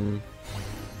one of them.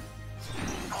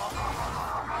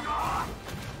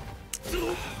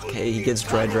 Okay, he gets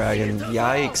Dread Dragon.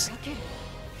 Yikes.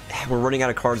 We're running out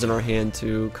of cards in our hand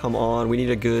too. Come on, we need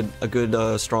a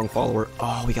good strong follower.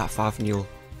 Oh, we got Fafnir.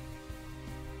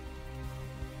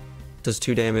 Does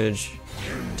 2 damage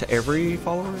to every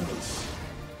follower?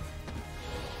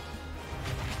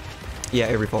 Yeah,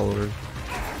 every follower.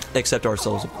 Except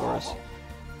ourselves, of course.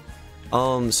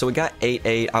 So we got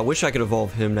 8-8. I wish I could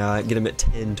evolve him now. Get him at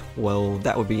 10-12.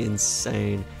 That would be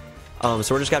insane. So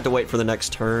we're just gonna have to wait for the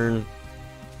next turn.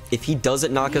 If he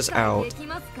doesn't knock us out,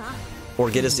 or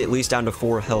get us at least down to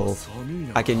 4 health,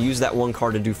 I can use that 1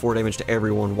 card to do 4 damage to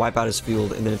everyone, wipe out his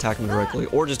field, and then attack him directly.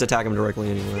 Or just attack him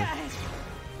directly anyway.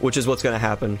 Which is what's gonna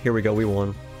happen. Here we go, we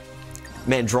won.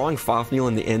 Man, drawing Fafnir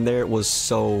in the end there was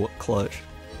so clutch.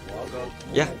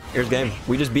 Yeah, here's game.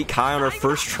 We just beat Kai on our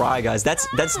first try, guys. That's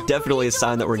definitely a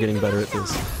sign that we're getting better at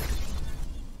this.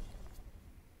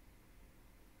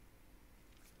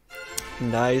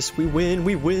 Nice, we win,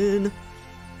 we win.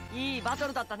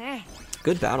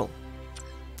 Good battle.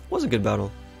 Was a good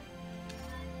battle.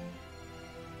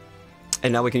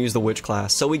 And now we can use the Witch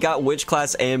class. So we got Witch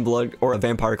class and Blood, or a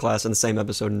Vampire class in the same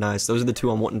episode. Nice. Those are the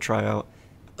 2 I'm wanting to try out.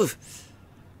 Oof.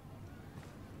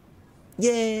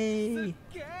 Yay!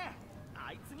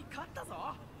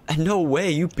 No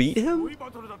way, you beat him?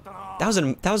 That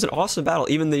was an awesome battle.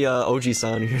 Even the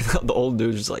OG-san here, the old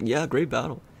dude's just like, yeah, great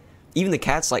battle. Even the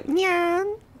cat's like, yeah.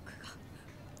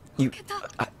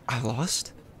 I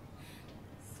lost?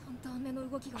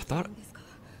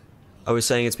 I was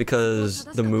saying it's because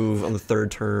the move on the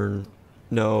 3rd turn.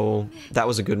 No, that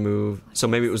was a good move. So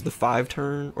maybe it was the 5th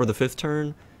turn or the 5th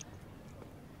turn.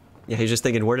 Yeah, he's just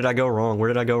thinking, where did I go wrong? Where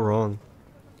did I go wrong?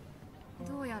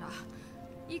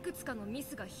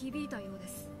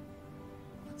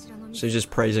 So he's just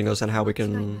praising us on how we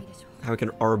can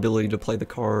our ability to play the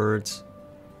cards.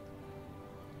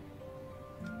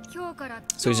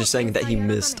 So he's just saying that he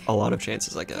missed a lot of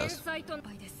chances, I guess.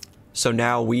 So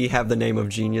now we have the name of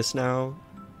genius now.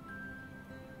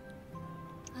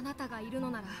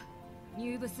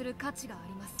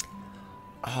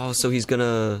 Oh, so he's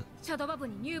gonna...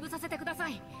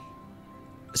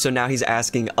 So now he's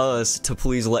asking us to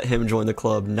please let him join the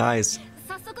club. Nice.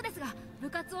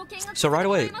 So right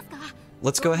away,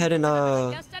 let's go ahead and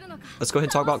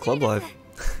talk about club life.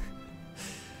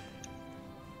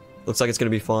 Looks like it's gonna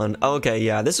be fun. Okay,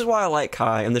 yeah, this is why I like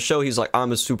Kai. In the show, he's like,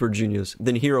 I'm a super genius.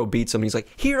 Then Hiro beats him, and he's like,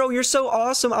 Hiro, you're so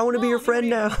awesome. I want to be your friend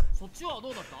now.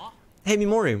 Hey,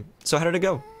 Mimori. So how did it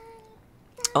go?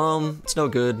 It's no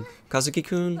good.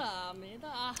 Kazuki-kun?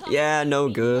 Yeah, no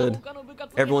good.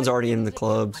 Everyone's already in the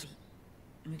clubs.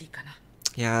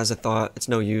 Yeah, as I thought, it's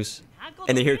no use.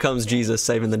 And then here comes Jesus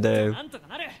saving the day.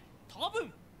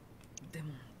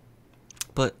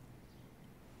 But...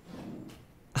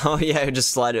 Oh yeah,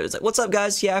 just slide it. It's like, what's up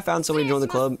guys? Yeah, I found somebody to join the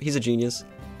club. He's a genius.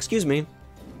 Excuse me.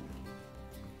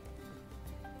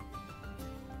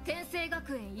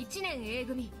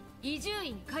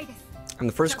 I'm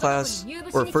the first class,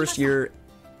 or first year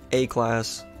A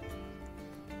class,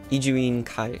 Ijuin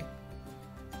Kai.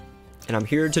 And I'm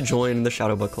here to join the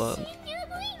Shadowverse club.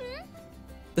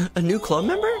 A new club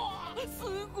member?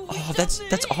 Oh, that's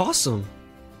awesome.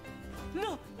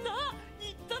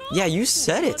 Yeah, you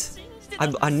said it.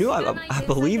 I knew I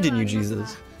believed in you,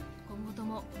 Jesus.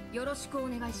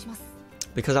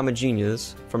 Because I'm a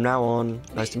genius. From now on,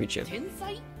 nice to meet you.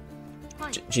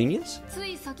 Genius?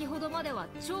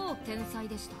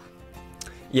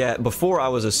 Yeah, before I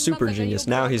was a super genius.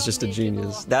 Now he's just a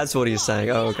genius. That's what he's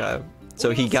saying. Oh, okay. So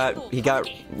he got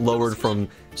lowered from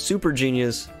super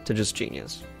genius to just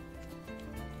genius.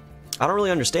 I don't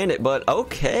really understand it, but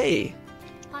okay.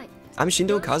 I'm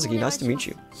Shindo Kazuki. Nice to meet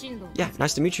you. Yeah,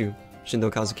 nice to meet you,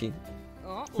 Shindo Kazuki.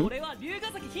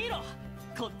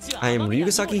 I am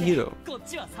Ryugasaki Hiro.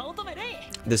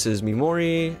 This is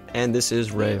Mimori, and this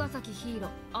is Rei.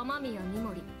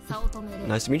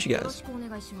 Nice to meet you guys.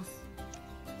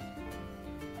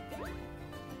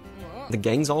 The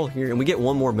gang's all here, and we get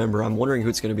one more member. I'm wondering who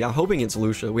it's going to be. I'm hoping it's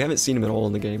Lucia. We haven't seen him at all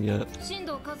in the game yet.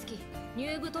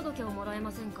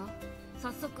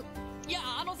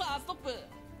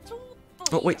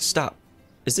 Oh wait, stop.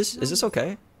 Is this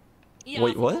okay?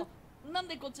 Wait, what?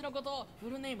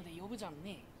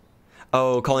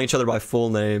 Oh, calling each other by full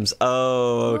names.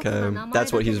 Oh, okay.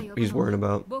 That's what he's worrying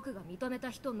about.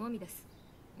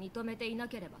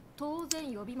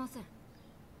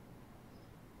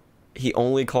 He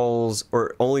only calls,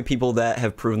 or only people that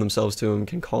have proven themselves to him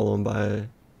can call him by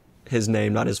his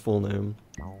name, not his full name.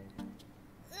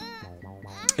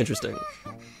 Interesting.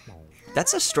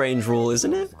 That's a strange rule,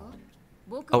 isn't it?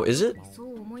 Oh, is it?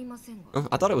 Oh,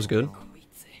 I thought it was good.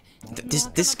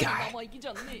 This guy.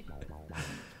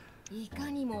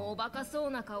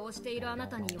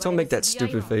 Don't make that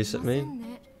stupid face at me.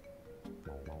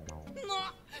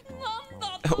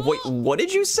 Wait, what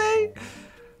did you say?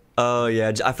 Oh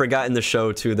yeah, I forgot in the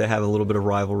show too, they have a little bit of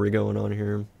rivalry going on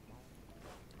here.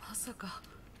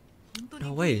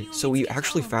 No way, so we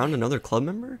actually found another club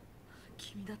member?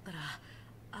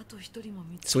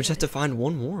 So we just have to find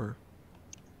one more.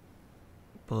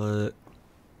 But...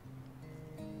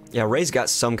 yeah, Rei's got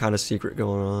some kind of secret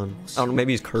going on. I don't know,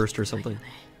 maybe he's cursed or something.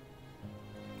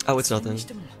 Oh, it's nothing.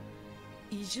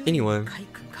 Anyway,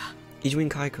 Ijuin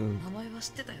Kai-kun.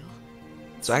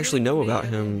 So I actually know about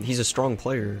him. He's a strong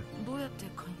player.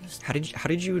 How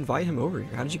did you invite him over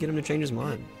here? How did you get him to change his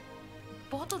mind?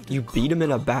 You beat him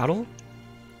in a battle?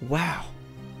 Wow.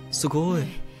 Sugoi.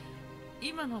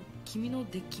 Can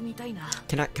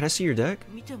I see your deck?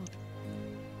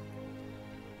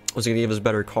 Was he gonna give us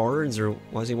better cards, or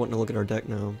why is he wanting to look at our deck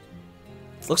now?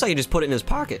 Looks like he just put it in his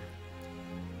pocket.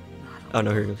 Oh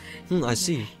no, here it is. I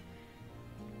see.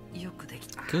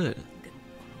 Good.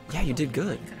 Yeah, you did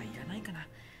good.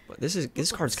 But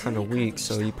this card's kind of weak,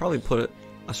 so you probably put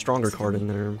a stronger card in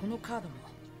there. And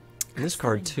this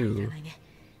card too.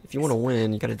 If you want to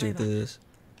win, you gotta do this.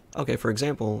 Okay, for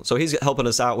example. So he's helping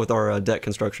us out with our deck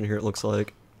construction here, it looks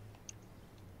like.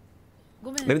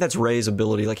 Maybe that's Ray's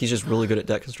ability. Like, he's just really good at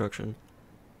deck construction.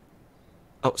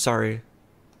 Oh, sorry.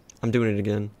 I'm doing it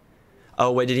again.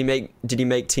 Oh, wait, did he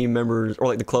make team members, or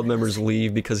like the club members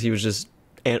leave because he was just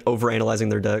over-analyzing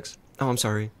their decks? Oh, I'm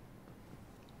sorry.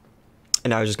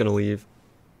 And now he's just gonna leave.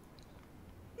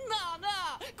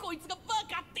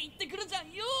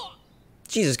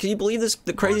 Jesus, can you believe this?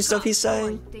 The crazy stuff he's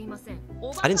saying?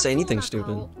 I didn't say anything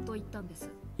stupid.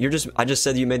 I just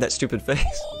said you made that stupid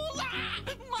face.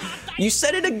 You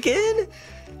said it again?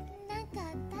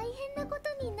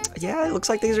 Yeah, it looks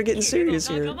like things are getting serious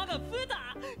here.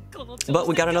 But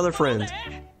we got another friend.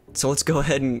 So let's go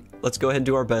ahead and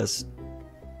do our best.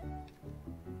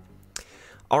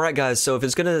 Alright guys, so if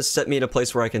it's gonna set me in a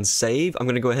place where I can save, I'm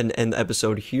gonna go ahead and end the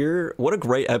episode here. What a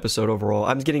great episode overall.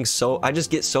 I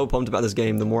just get so pumped about this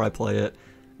game the more I play it.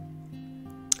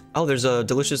 Oh, there's a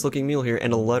delicious looking meal here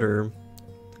and a letter.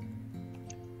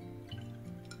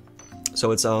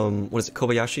 So it's, what is it,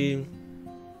 Kobayashi?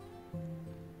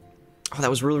 Oh, that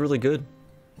was really, really good.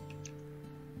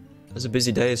 It was a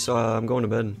busy day, so I'm going to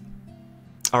bed.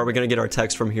 Are we gonna get our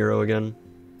text from Hiro again?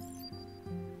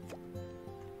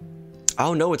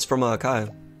 Oh no, it's from Kai.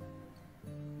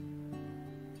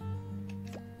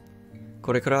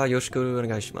 Korekara yoshiku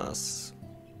onegai shimasu.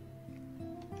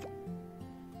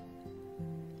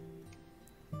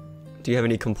 Do you have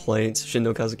any complaints,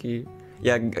 Shindo Kazuki?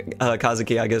 Yeah,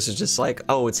 Kazuki, I guess, is just like,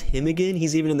 oh, it's him again?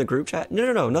 He's even in the group chat?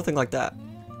 No, nothing like that.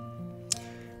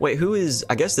 Wait, who is...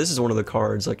 I guess this is one of the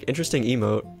cards. Like, interesting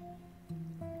emote.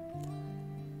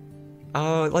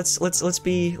 Let's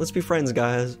be friends,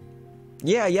 guys.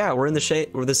 Yeah, we're in the same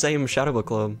Shadowverse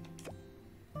club.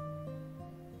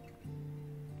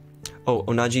 Oh,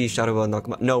 Onaji Shadowverse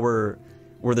Nakama. No, we're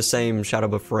the same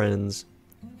Shadowverse friends.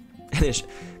 And then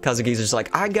Kazuki's just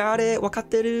like, I got it,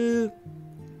 wakatteru.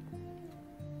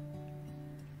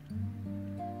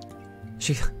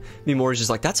 Mimori's just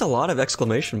like, that's a lot of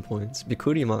exclamation points.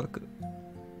 Bikurimaku.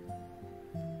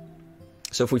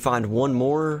 So if we find one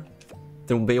more,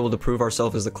 then we'll be able to prove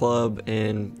ourselves as the club,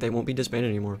 and they won't be disbanded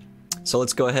anymore. So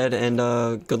let's go ahead and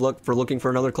good luck for looking for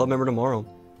another club member tomorrow.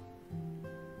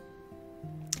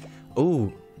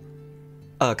 Ooh.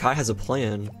 Kai has a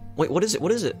plan. Wait, what is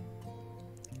it?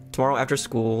 Tomorrow after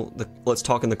school, let's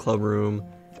talk in the club room.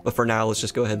 But for now, let's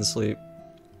just go ahead and sleep.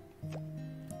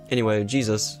 Anyway,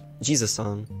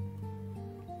 Jesus-san.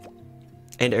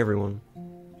 And everyone.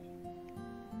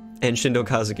 And Shindo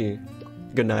Kazuki.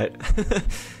 Good night.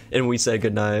 And we say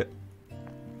good night.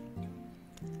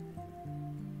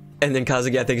 And then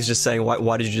Kazuki, I think, is just saying,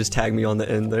 why did you just tag me on the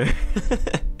end there?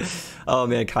 Oh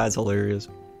man, Kai's hilarious.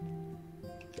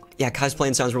 Yeah, Kai's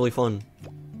plan sounds really fun.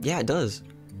 Yeah, it does.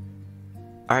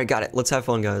 Alright, got it. Let's have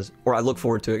fun, guys. Or I look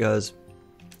forward to it, guys.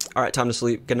 Alright, time to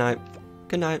sleep. Good night.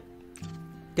 Good night.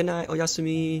 Good night,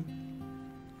 oyasumi.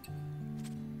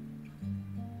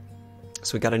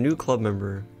 So we got a new club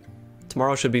member.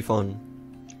 Tomorrow should be fun.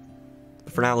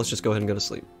 But for now, let's just go ahead and go to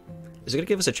sleep. Is it going to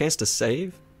give us a chance to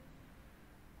save?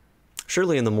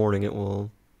 Surely in the morning it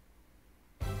will.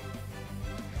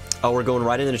 Oh, we're going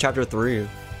right into chapter 3.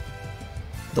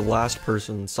 The last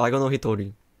person. Saigo no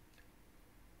Hitori.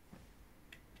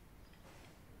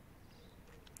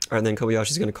 Alright, then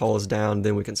Kobayashi's gonna call us down,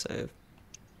 then we can save.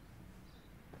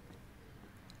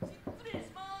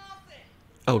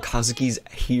 Oh, Kazuki's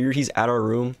here? He's at our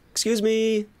room? Excuse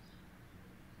me!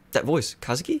 That voice.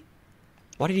 Kazuki?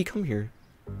 Why did he come here?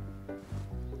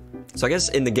 So I guess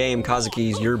in the game,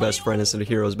 Kazuki's your best friend instead of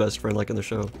Hiro's best friend, like in the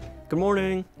show. Good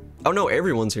morning. Oh no,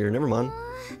 everyone's here. Never mind.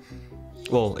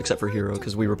 Well, except for Hiro,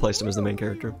 because we replaced him as the main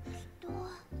character.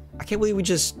 I can't believe we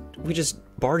just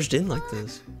barged in like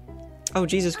this. Oh,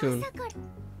 Jesus-kun.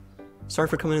 Sorry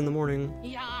for coming in the morning.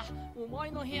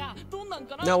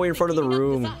 No, we're in front of the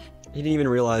room. He didn't even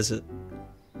realize it.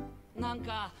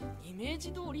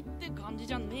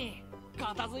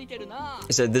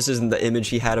 He said this isn't the image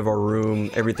he had of our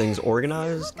room. Everything's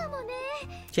organized.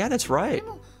 Yeah, that's right.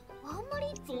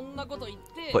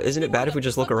 But isn't it bad if we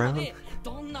just look around?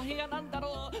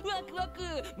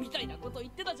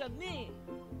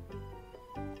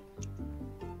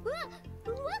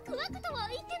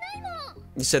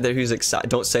 You said that he was excited.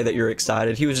 Don't say that you're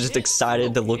excited. He was just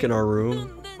excited to look in our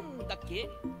room.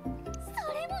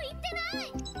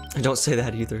 Don't say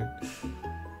that either.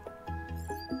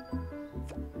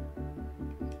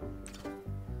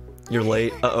 You're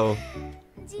late. Uh-oh.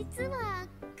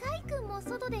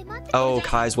 Oh,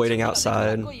 Kai's waiting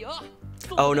outside.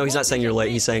 Oh, no, he's not saying you're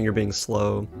late. He's saying you're being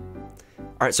slow.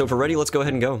 Alright, so if we're ready, let's go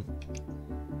ahead and go.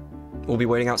 We'll be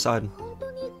waiting outside.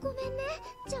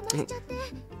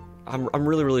 I'm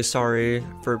really, really sorry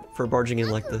for barging in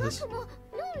like this.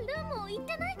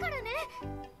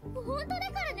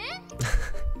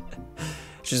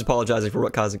 She's apologizing for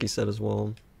what Kazuki said as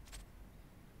well.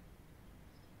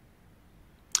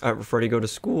 Alright, we're ready to go to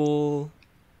school.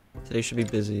 Today should be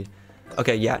busy.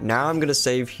 Okay, yeah, now I'm gonna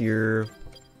save here.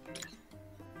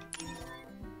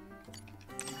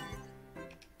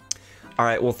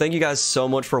 Alright, well, thank you guys so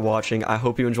much for watching. I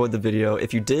hope you enjoyed the video.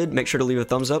 If you did, make sure to leave a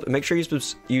thumbs up, and make sure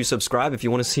you subscribe if you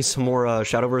want to see some more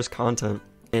Shadowverse content.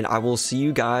 And I will see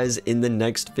you guys in the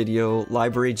next video.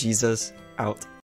 Library Jesus out.